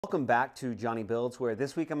Welcome back to Johnny Builds, where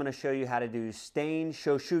this week I'm going to show you how to do stained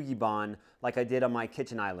shou-sugi-ban like I did on my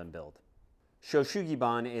kitchen island build.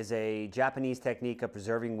 Shou-sugi-ban is a Japanese technique of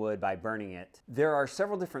preserving wood by burning it. There are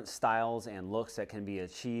several different styles and looks that can be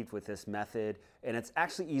achieved with this method, and it's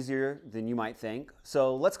actually easier than you might think.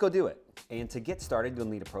 So let's go do it. And to get started, you'll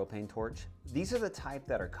need a propane torch. These are the type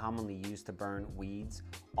that are commonly used to burn weeds.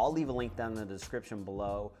 I'll leave a link down in the description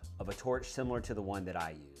below of a torch similar to the one that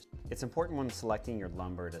I used. It's important when selecting your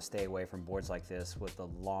lumber to stay away from boards like this with a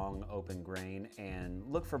long open grain, and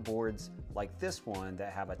look for boards like this one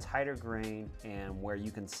that have a tighter grain and where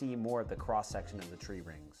you can see more of the cross section of the tree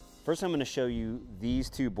rings. First, I'm going to show you these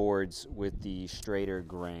two boards with the straighter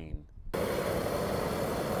grain.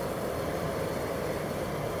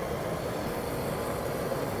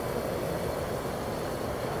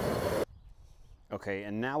 Okay,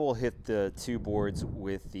 and now we'll hit the two boards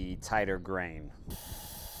with the tighter grain.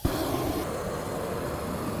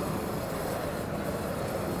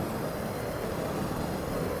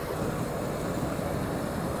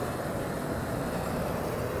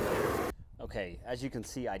 Okay, as you can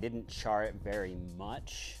see, I didn't char it very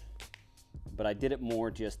much, but I did it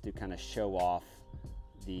more just to kind of show off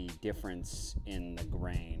the difference in the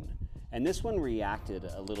grain. And this one reacted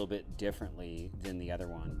a little bit differently than the other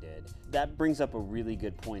one did. That brings up a really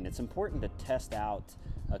good point. It's important to test out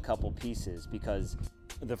a couple pieces, because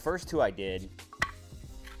the first two I did,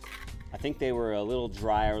 I think they were a little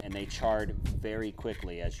drier and they charred very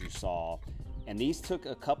quickly, as you saw. And these took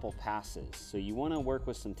a couple passes, so you want to work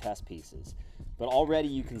with some test pieces. But already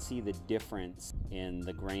you can see the difference in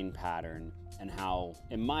the grain pattern and how,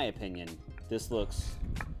 in my opinion, this looks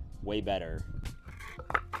way better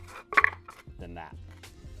than that.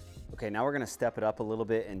 Okay, now we're going to step it up a little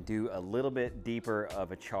bit and do a little bit deeper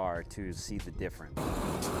of a char to see the difference.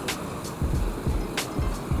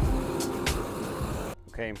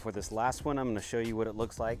 Okay, and for this last one, I'm going to show you what it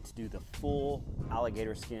looks like to do the full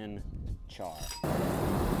alligator skin char.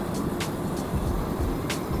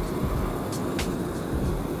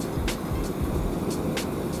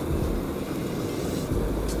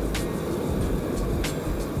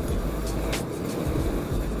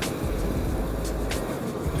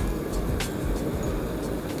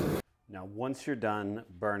 Now, once you're done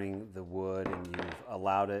burning the wood and you've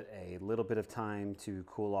allowed it a little bit of time to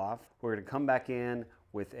cool off, we're going to come back in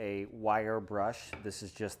with a wire brush. This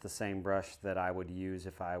is just the same brush that I would use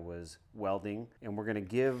if I was welding. And we're going to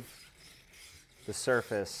give the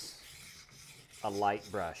surface a light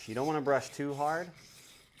brush. You don't want to brush too hard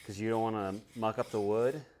because you don't want to muck up the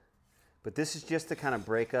wood. But this is just to kind of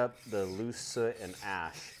break up the loose soot and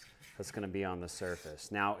ash that's going to be on the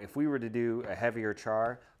surface. Now, if we were to do a heavier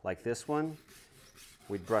char like this one,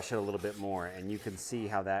 we'd brush it a little bit more, and you can see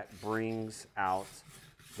how that brings out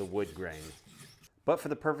the wood grain. But for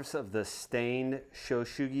the purpose of the stained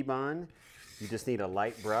shou-sugi-ban, you just need a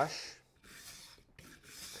light brush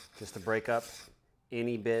just to break up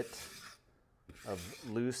any bit of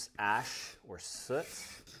loose ash or soot.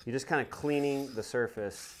 You're just kind of cleaning the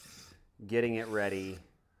surface, getting it ready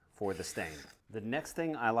for the stain. The next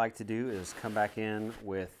thing I like to do is come back in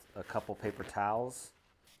with a couple paper towels.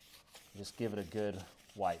 Just give it a good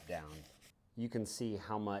wipe down. You can see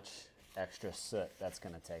how much extra soot that's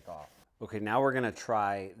going to take off. Okay, now we're going to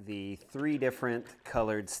try the three different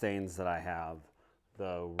colored stains that I have.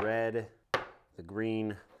 The red, the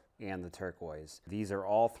green, and the turquoise. These are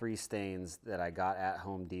all three stains that I got at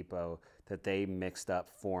Home Depot that they mixed up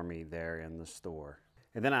for me there in the store.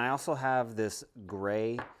 And then I also have this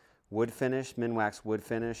gray wood finish, Minwax wood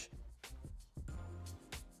finish.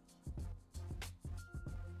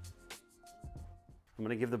 I'm going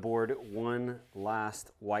to give the board one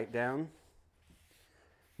last wipe down.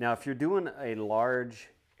 Now, if you're doing a large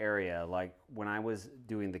area, like when I was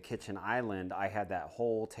doing the kitchen island, I had that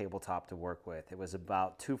whole tabletop to work with. It was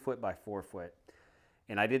about 2 foot by 4 foot.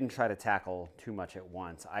 And I didn't try to tackle too much at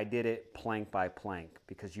once. I did it plank by plank,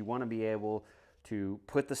 because you want to be able to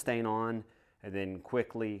put the stain on and then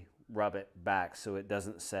quickly rub it back so it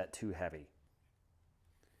doesn't set too heavy.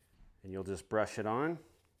 And you'll just brush it on.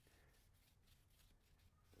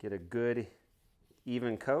 Get a good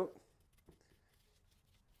even coat.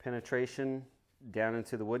 Penetration down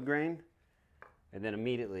into the wood grain, and then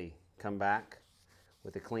immediately come back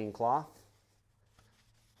with a clean cloth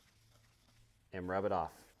and rub it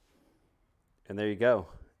off. And there you go.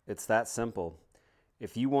 It's that simple.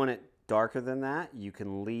 If you want it darker than that, you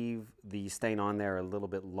can leave the stain on there a little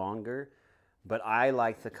bit longer, but I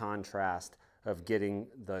like the contrast of getting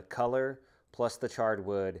the color plus the charred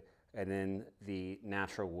wood and then the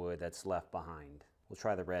natural wood that's left behind. We'll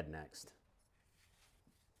try the red next.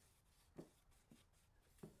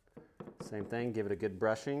 Same thing, give it a good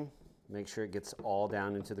brushing. Make sure it gets all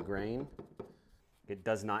down into the grain. It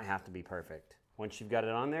does not have to be perfect. Once you've got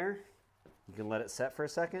it on there, you can let it set for a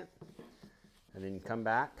second, and then you come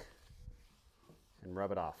back and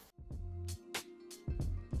rub it off.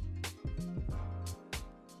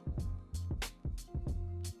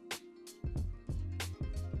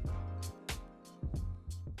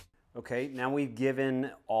 Okay, now we've given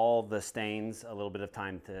all the stains a little bit of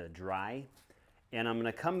time to dry, and I'm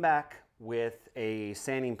gonna come back with a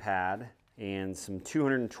sanding pad and some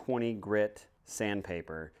 220 grit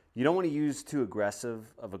sandpaper. You don't want to use too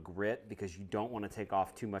aggressive of a grit because you don't want to take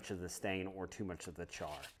off too much of the stain or too much of the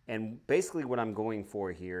char. And basically what I'm going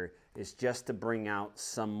for here is just to bring out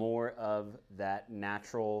some more of that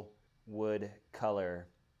natural wood color.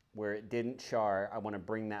 Where it didn't char, I want to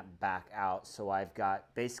bring that back out. So I've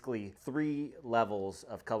got basically 3 levels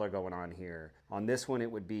of color going on here. On this one,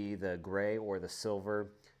 it would be the gray or the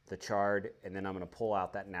silver, the charred, and then I'm going to pull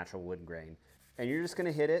out that natural wood grain. And you're just going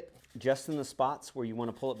to hit it just in the spots where you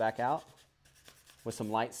want to pull it back out with some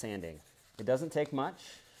light sanding. It doesn't take much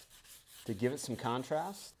to give it some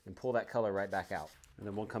contrast and pull that color right back out. And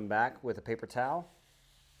then we'll come back with a paper towel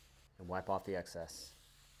and wipe off the excess.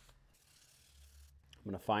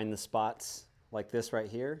 I'm going to find the spots like this right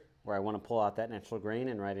here where I want to pull out that natural grain,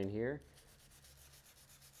 and right in here.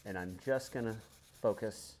 And I'm just going to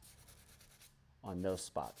focus on those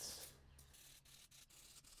spots.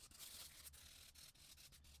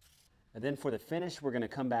 And then for the finish, we're going to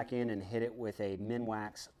come back in and hit it with a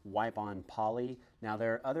Minwax wipe-on poly. Now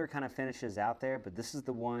there are other kind of finishes out there, but this is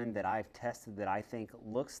the one that I've tested that I think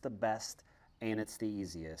looks the best and it's the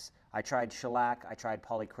easiest. I tried shellac, I tried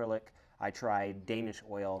polyacrylic, I tried Danish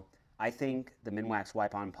oil. I think the Minwax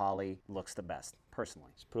wipe-on poly looks the best, personally.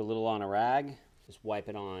 Just put a little on a rag, just wipe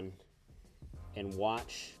it on, and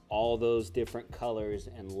watch all those different colors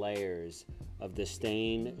and layers of the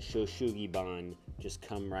stained shou-sugi-ban just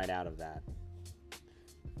come right out of that.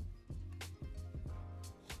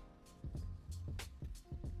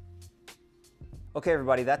 Okay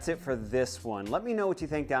everybody, that's it for this one. Let me know what you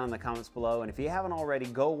think down in the comments below, and if you haven't already,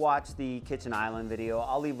 go watch the Kitchen Island video.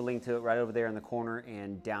 I'll leave a link to it right over there in the corner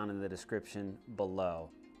and down in the description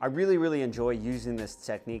below. I really enjoy using this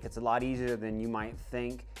technique. It's a lot easier than you might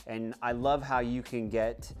think, and I love how you can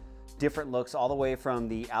get different looks all the way from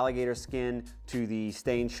the alligator skin to the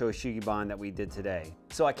stained shou-sugi-ban that we did today.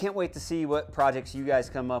 So I can't wait to see what projects you guys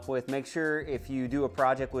come up with. Make sure if you do a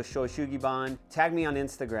project with shou-sugi-ban, tag me on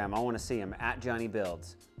Instagram. I want to see them,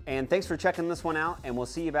 @JohnnyBuilds. And thanks for checking this one out, and we'll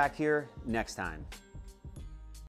see you back here next time.